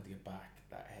been looking to get back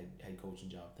that head coaching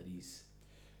job that he's.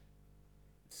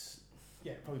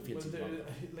 Yeah, probably feels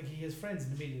like he has friends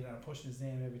in the media that are pushing his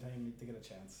name every time they get a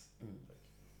chance.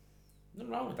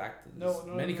 Nothing wrong with that. No,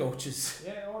 many coaches.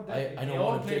 Yeah, I know they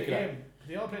all one in play the particular. game.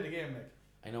 They all play the game, like.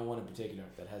 I know one in particular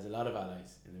that has a lot of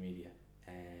allies in the media.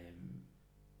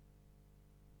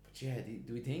 But yeah,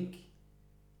 do we think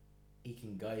he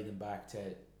can guide them back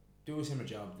to do a similar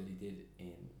job that he did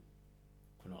in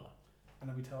Cronulla? And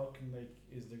are we talking like,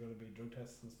 is there going to be drug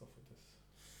tests and stuff like this?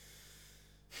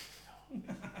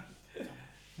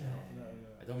 No.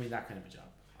 I don't mean that kind of a job.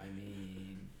 I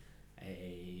mean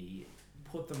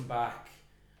put them back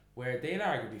where they'll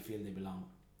arguably feel they belong,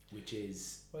 which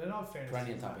is in all fairness,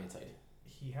 perennial top 8 side.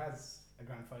 He has a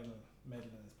grand final medal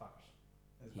in his pocket,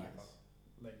 his back pocket.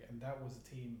 Like, and that was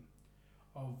a team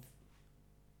of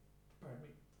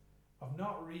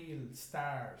not real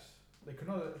stars. Like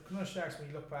Cronulla Sharks, when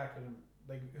you look back at them,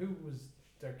 like who was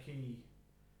their key?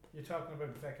 You're talking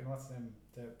about fucking what's his name?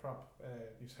 The prop,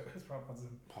 his prop, what's his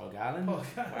name? Paul Gallen. Well,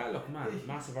 look, man,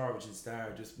 massive origin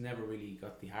star, just never really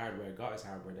got his hardware.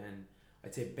 Then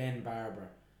I'd say Ben Barber.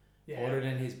 Yeah. Other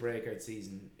than his breakout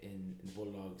season in the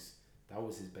Bulldogs, that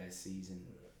was his best season.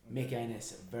 Mick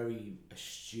Ennis, a very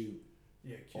astute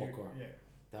hooker. Yeah.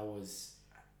 That was,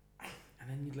 and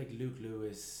then you'd like Luke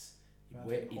Lewis.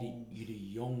 You'd a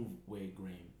young Wade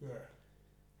Graham. Yeah.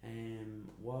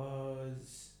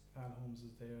 Was Al Holmes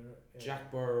is there. Jack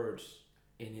Bird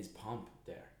in his pomp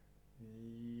there?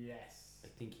 Yes. I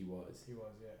think he was. He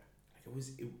was, yeah. Like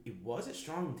it was a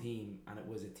strong team, and it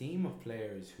was a team of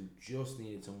players who just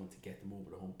needed someone to get them over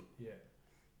the hump. Yeah.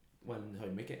 Well,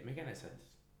 Mick Ennis I'm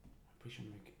pretty sure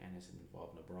Mick Ennis is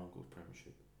involved in the Broncos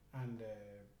Premiership. And the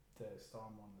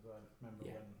Storm one as well. Remember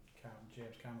when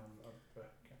James Cameron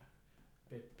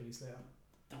bit Billy Slater?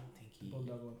 Don't think he.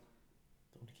 Bulldog one.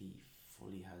 Don't think he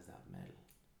fully has that medal.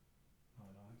 No,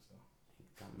 I don't think so. I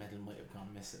think that medal might have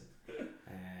gone missing.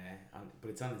 But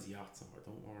it's on his yacht somewhere.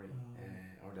 Don't worry.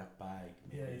 Or that bag.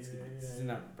 It's in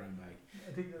that brown bag.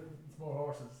 I think that it's more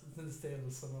horses. It's in the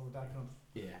stables somewhere with that kind of.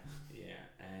 Yeah.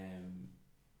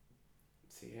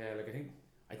 So yeah, like I think,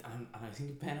 I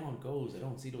think depending on goals, I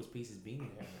don't see those pieces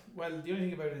being there. Well, the only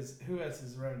thing about it is who else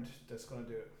is around that's going to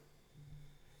do it.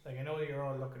 Like I know you're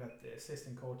all looking at the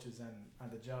assistant coaches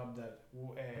and the job that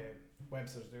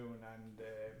Webster's doing and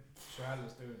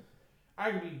Geraldo's doing.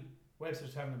 Arguably,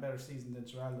 Webster's having a better season than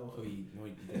Geraldo. Oh, he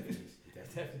definitely is.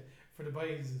 Definitely for the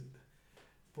boys.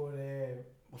 But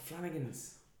well,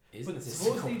 Flanagan's is but an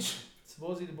assistant coach.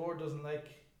 Supposedly the board doesn't like,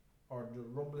 or the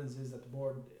rumblings is that the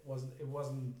board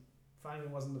wasn't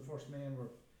Flanagan wasn't the first name or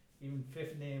even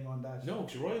fifth name on that. No,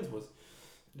 because Royals was.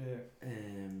 Yeah.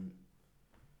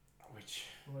 Which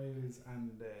Royals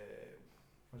and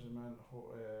what's your man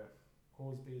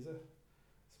Holsby, is it?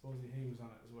 Supposedly he was on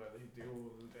it as well. The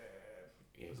old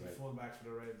was the fullback for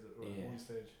the Reds at one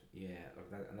stage. Yeah, look,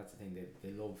 and that's the thing.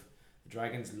 They love the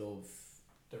Dragons. Love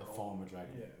a former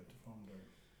Dragon. Yeah, the former Dragon.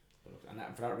 But look,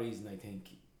 and for that reason, I think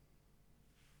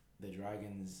the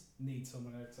Dragons need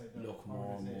someone outside. Look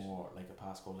more and more like a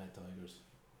Pasco-led Tigers.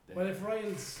 Well, if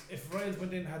Royals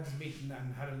went in, had this meeting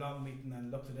and had a long meeting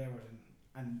and looked at everything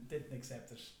and didn't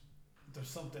accept it, there's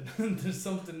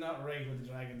something not right with the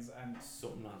Dragons and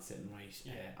something not sitting right.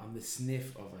 On the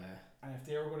sniff of a. And if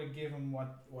they were going to give him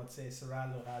what say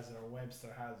Serraldo has or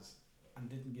Webster has, and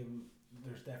didn't give him,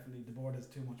 there's definitely the board has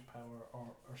too much power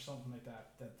or something like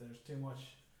that. That there's too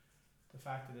much. The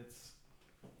fact that it's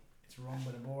run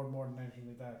by the board more than anything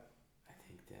like that. I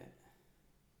think that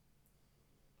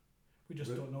we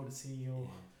just don't know the CEO,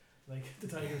 like the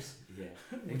Tigers. Yeah,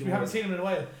 which we haven't seen him in a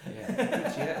while.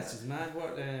 It's just mad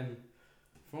what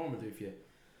form will do for you.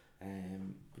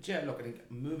 But yeah, look, I think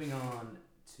moving on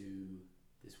to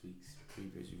this week's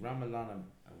previews, we ramble on and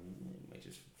we might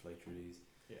just fly through these.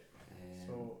 Yeah.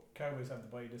 So Cowboys have the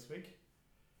bye this week.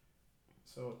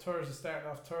 So Thursday, starting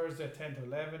off Thursday 10 to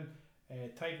 11.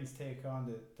 Titans take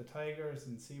on the Tigers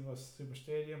in CBUS Super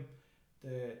Stadium.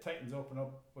 The Titans open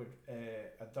up with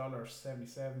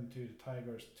 $1.77 to the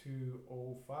Tigers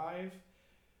 $2.05.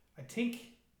 I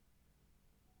think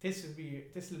this will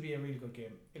be a really good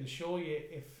game. It'll show you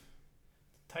if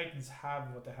the Titans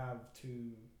have what they have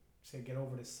to say get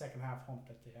over the second half hump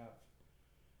that they have.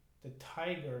 The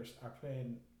Tigers are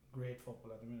playing great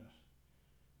football at the minute.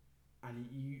 And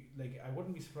I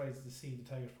wouldn't be surprised to see the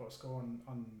Tigers put a score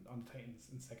on the Titans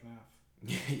in the second half.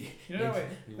 You know that way,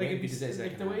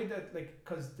 like the way that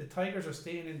because the Tigers are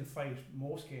staying in the fight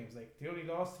most games. Like they only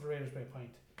lost to the Raiders by a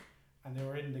point, and they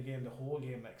were in the game the whole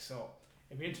game. Like so,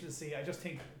 it'd be interesting to see. I just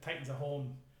think the Titans are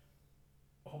home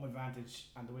advantage,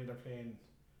 and the way they're playing,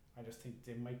 I just think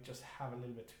they might just have a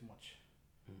little bit too much.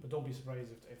 But don't be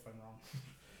surprised if I'm wrong.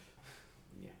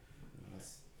 Yeah,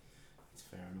 that's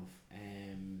fair enough.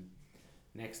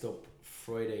 Next up,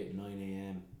 Friday 9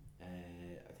 AM.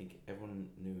 I think everyone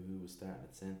knew who was starting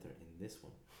at centre in this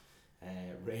one.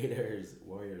 Raiders,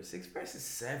 Warriors, 6th versus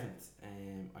 7th.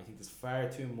 I think there's far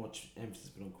too much emphasis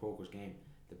put on Croker's game.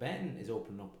 The betting is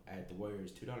opening up at the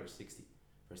Warriors $2.60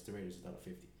 versus the Raiders $1.50.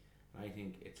 And I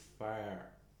think it's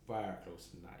far closer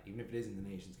than that. Even if it is in the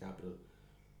nation's capital,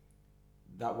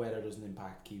 that weather doesn't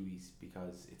impact Kiwis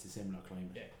because it's a similar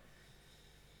climate. Yeah.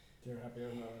 They're happy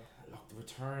with that. Look, the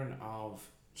return of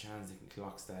Chanzik and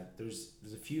Klokstad, there's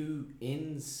a few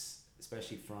ins,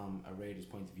 especially from a Raiders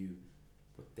point of view,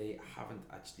 but they haven't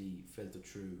actually filtered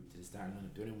through to the starting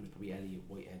lineup. The only one is probably Elliot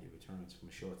Whitehead, who returns from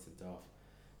a short stint off.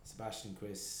 Sebastian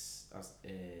Quist as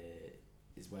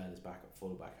well as back at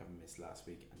fullback, having missed last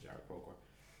week, and Jared Croker.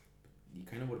 You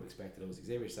kind of would have expected those.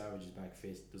 Xavier Savage is back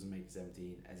fit, doesn't make the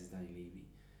 17, as is Danny Levy,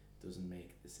 doesn't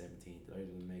make the 17. Did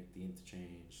either make the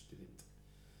interchange? Didn't.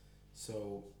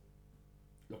 So,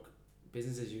 look,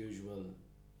 business as usual.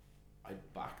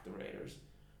 I'd back the Raiders,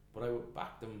 but I would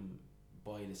back them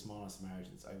by the smallest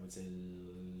margins. I would say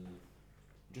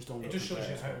just under. It just shows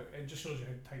you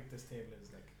how tight this table is.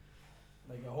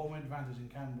 Like a home advantage in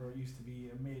Canberra used to be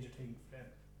a major thing for them.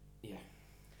 Yeah.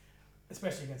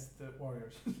 Especially against the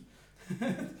Warriors.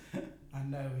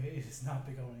 And now it is not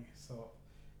becoming. So,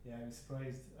 yeah, I'd be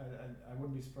surprised. I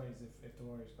wouldn't be surprised if the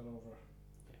Warriors got over.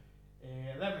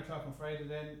 11 o'clock on Friday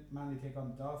then, Manly take on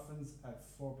the Dolphins at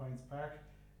 4 Points Park.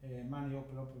 Manly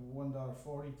open up with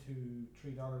 $1.40 to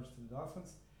 $3 to the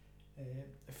Dolphins.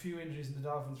 A few injuries in the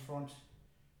Dolphins front.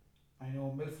 I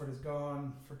know Milford is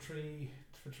gone for three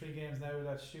games now.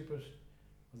 That's stupid.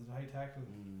 Was it a high tackle?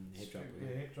 Hip drop.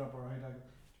 Hip drop or a high tackle.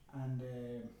 And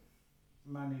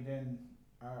Manly then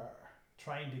are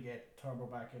trying to get Turbo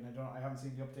back in. I haven't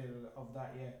seen the update of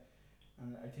that yet.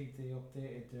 and I think they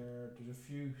updated there's a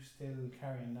few still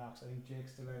carrying knocks. I think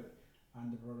Jake's still out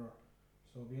and the brother.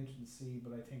 So it'll be interesting to see,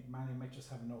 but I think Manny might just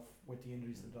have enough with the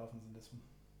injuries to the Dolphins in this one.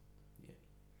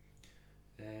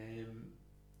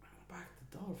 Back to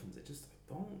Dolphins. I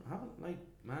haven't liked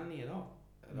Manly at all.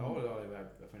 At all.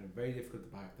 I find it very difficult to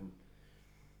back them.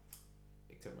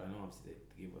 Except I know obviously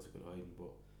they give us a good hiding,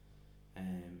 but I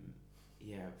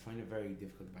find it very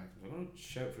difficult to back them. So I'm going to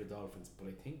shout for the Dolphins, but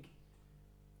I think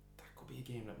that could be a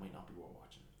game that might not be worth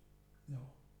watching. No.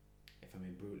 If I'm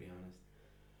being brutally honest.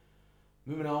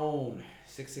 Moving on,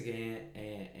 6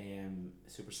 a.m.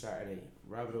 Super Saturday.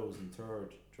 Rabbitohs in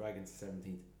 3rd, Dragons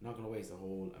 17th. Not going to waste a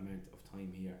whole amount of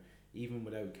time here, even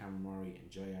without Cameron Murray and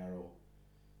Jai Arrow,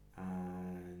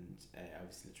 and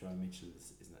obviously Latrell Mitchell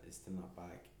is still not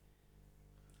back.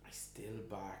 I still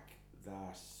back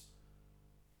that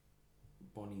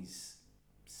Bunny's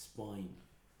spine.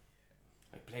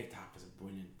 Like Blake Tapp is a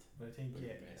brilliant. But I think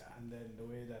brilliant and then the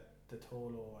way that the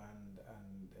Tolo and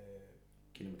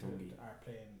Kinamatungi are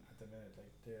playing at the minute,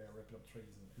 like they're ripping up threes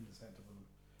in the centre of them.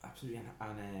 Absolutely,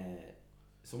 and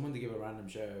someone to give a random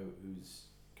shout out who's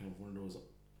kind of one of those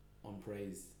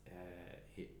unpraised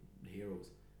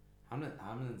heroes.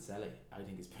 Hamlin Selly, I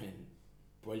think, is playing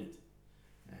brilliant.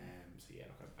 So yeah,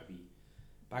 look, I'd be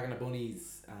backing the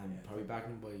Bunnies and probably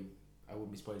backing them by. I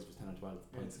wouldn't be surprised if it was 10 or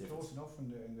 12 points It's difference. close enough in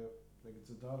the like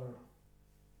it's $1,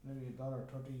 maybe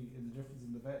 $1.30 in the difference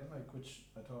in the betting, like, which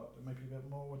I thought it might be a bit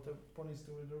more with the Bunnies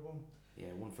to their one.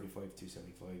 Yeah, 145,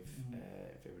 275 in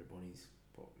favour of the Bunnies.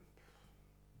 But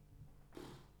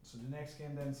so the next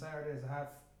game then Saturday is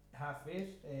half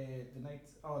 8.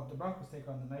 The Broncos take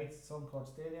on the Knights at Suncourt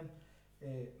Stadium.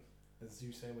 As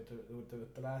you say with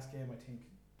the last game, I think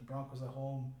the Broncos at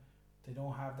home, they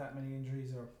don't have that many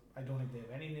injuries, or I don't think they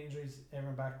have any injuries.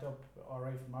 Everyone backed up all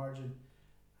right from origin.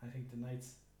 I think the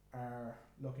Knights are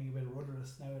looking a bit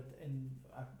rudderless now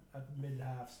at mid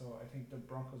half, so I think the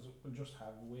Broncos will just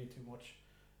have way too much,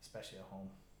 especially at home.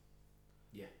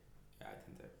 Yeah, I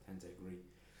tend to agree.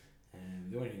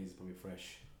 The only thing is probably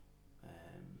fresh.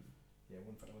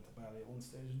 One fella went to Bali at one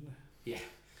stage, didn't Yeah.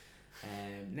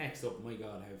 Next up, my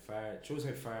God, it shows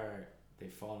how far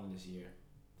they've fallen this year,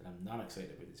 that I'm not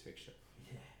excited about this fixture.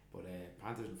 Yeah. But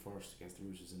Panthers in 1st against the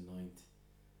Roosters in 9th.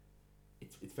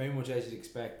 It's very much as you'd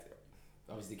expect.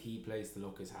 Obviously the key place to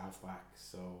look is halfback,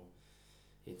 so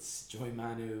it's Joy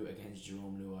Manu against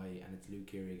Jerome Luai, and it's Luke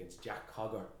Keary against Jack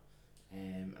Cogger.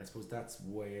 I suppose that's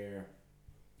where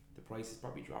the prices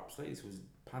probably dropped slightly. So it was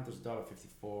Panthers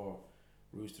 $1.54,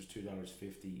 Roosters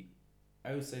 $2.50.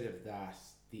 Outside of that,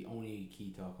 the only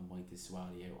key talking point is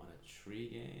Swally out on a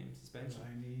 3-game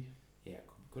suspension. Yeah,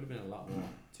 could have been a lot more,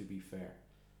 to be fair.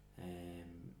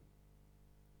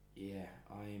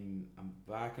 I'm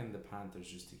backing the Panthers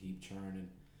just to keep churning.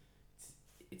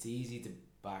 It's easy to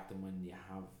back them when you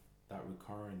have that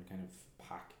recurring kind of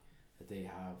pack that they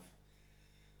have.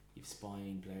 You've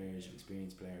spine players, you've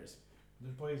experienced players.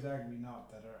 There's boys arguably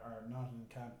not that are not in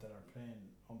camp that are playing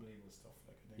unbelievable stuff.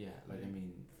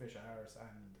 Fisher Harris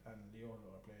and Leono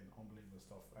are playing unbelievable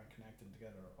stuff and connecting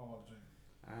together all the time.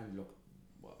 And look,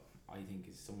 I think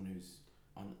is someone who's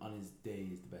on his day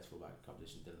is the best fullback in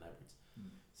competition, Dylan Edwards,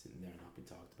 sitting there and not being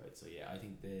talked about. So yeah, I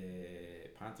think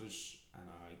the Panthers, and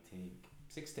I think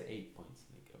 6 to 8 points.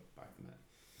 I think back to that.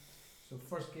 So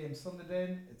first game Sunday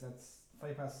then, that's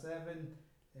 7:05.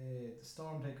 The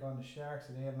Storm take on the Sharks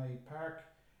at AMI Park.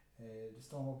 The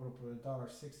Storm open up with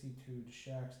 $1.60 to the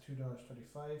Sharks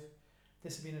 $2.25.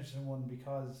 This will be an interesting one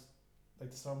because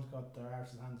the Storm's got their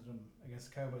arses handed to them against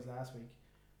the Cowboys last week,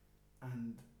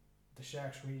 and the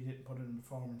Sharks really didn't put in a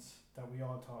performance that we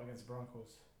all thought against the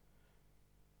Broncos.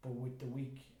 But with the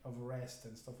week of rest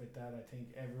and stuff like that, I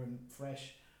think everyone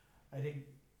fresh. I think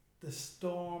the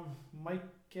Storm might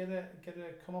get a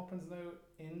comeuppance now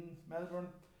in Melbourne.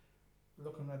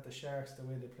 Looking at the Sharks, the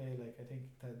way they play, I think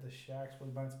that the Sharks will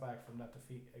bounce back from that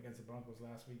defeat against the Broncos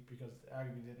last week, because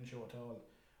arguably didn't show at all,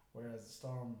 whereas the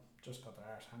Storm just got their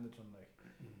arse handed to them.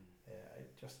 I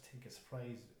just think a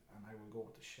surprise, and I will go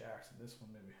with the Sharks in this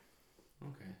one maybe.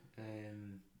 Okay.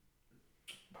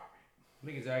 I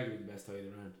think it's arguably the best side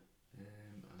around.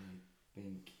 I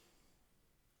think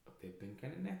they've been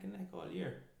kind of neck and neck all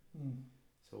year.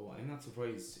 So I'm not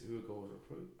surprised who it goes.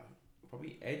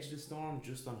 Probably edge the Storm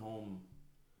just on home.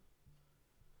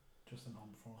 Just on home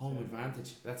performance. Home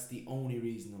advantage. That's the only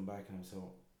reason I'm backing them.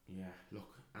 So yeah, look.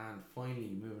 And finally,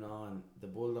 moving on, the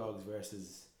Bulldogs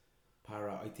versus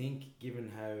Para. I think given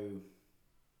how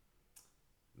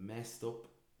messed up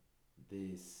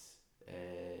this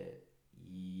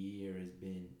year has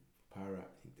been, Para,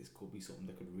 I think this could be something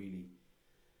that could really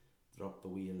drop the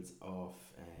wheels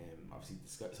off. Obviously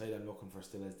the side I'm looking for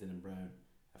still has Dylan Brown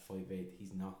at 5'8".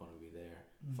 He's not going to be there.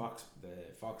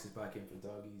 Fox is back in for the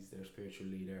Doggies, their spiritual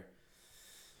leader.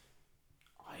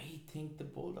 I think the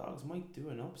Bulldogs might do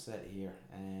an upset here.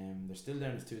 They're still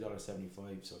down as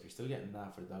 $2.75, so if you're still getting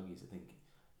that for the Doggies, I think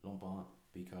lump on,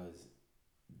 because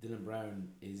Dylan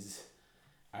Brown is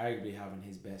arguably having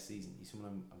his best season. He's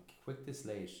someone I'm quick to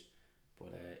slate,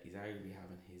 but he's arguably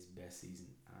having his best season,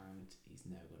 and he's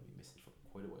now going to be missing for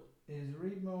quite a while. Is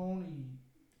Reid Mahoney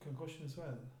concussion as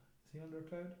well? Is he under a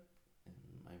cloud?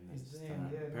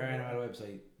 Parent on our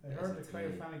website. I heard that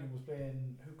Clive Flanagan was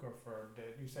playing hooker for the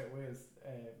New South Wales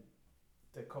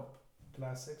the Cup, the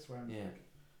last 6 rounds. Yeah.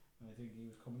 And I think he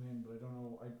was coming in, but I don't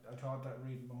know. I thought that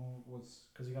Reid Mahoney was,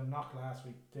 because he got knocked last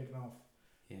week, taken off.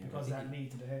 Yeah, because of that knee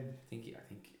to the head. I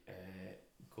think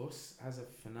Gus has a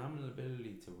phenomenal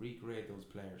ability to regrade those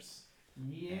players.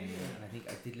 Yeah. And I think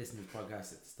I did listen to his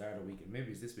podcast at the start of the week, and maybe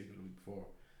it was this week or the week before,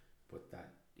 but that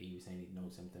he was saying he had no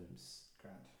symptoms.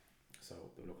 Grand. So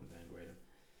they were looking to downgrade him.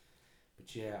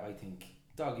 But yeah, I think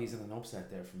Doggies in an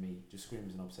upset there for me. Just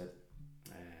screams an upset.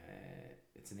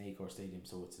 It's an Accor stadium,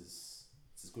 so it's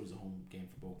as good as a home game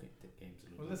for both games.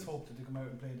 Well, let's hope that they come out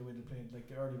and play the way they played, like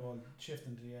the early ball,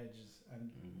 shifting to the edges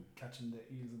and catching the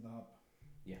eels in the hop.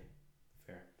 Yeah,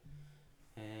 fair.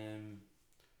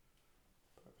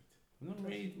 Perfect. Not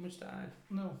really much to add.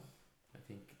 No. I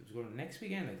think it was going next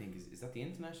weekend. I think is that the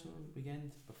international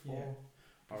weekend before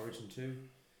Origin 2.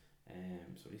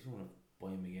 So at least we want to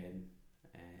buy him again.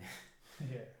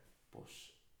 Yeah. But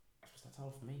I suppose that's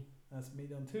all for me. That's me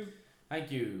done too. Thank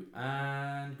you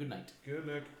and good night. Good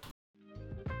luck.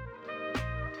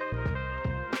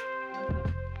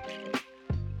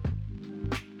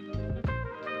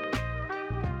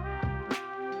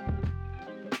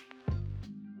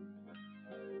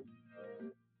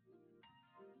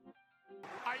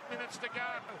 8 minutes to go.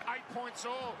 8 points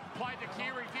all. Played to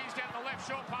Keary. Veers down the left.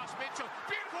 Short past Mitchell.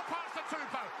 Beautiful pass to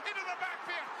Tupou. Into the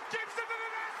backfield. Gibson to the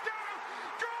net.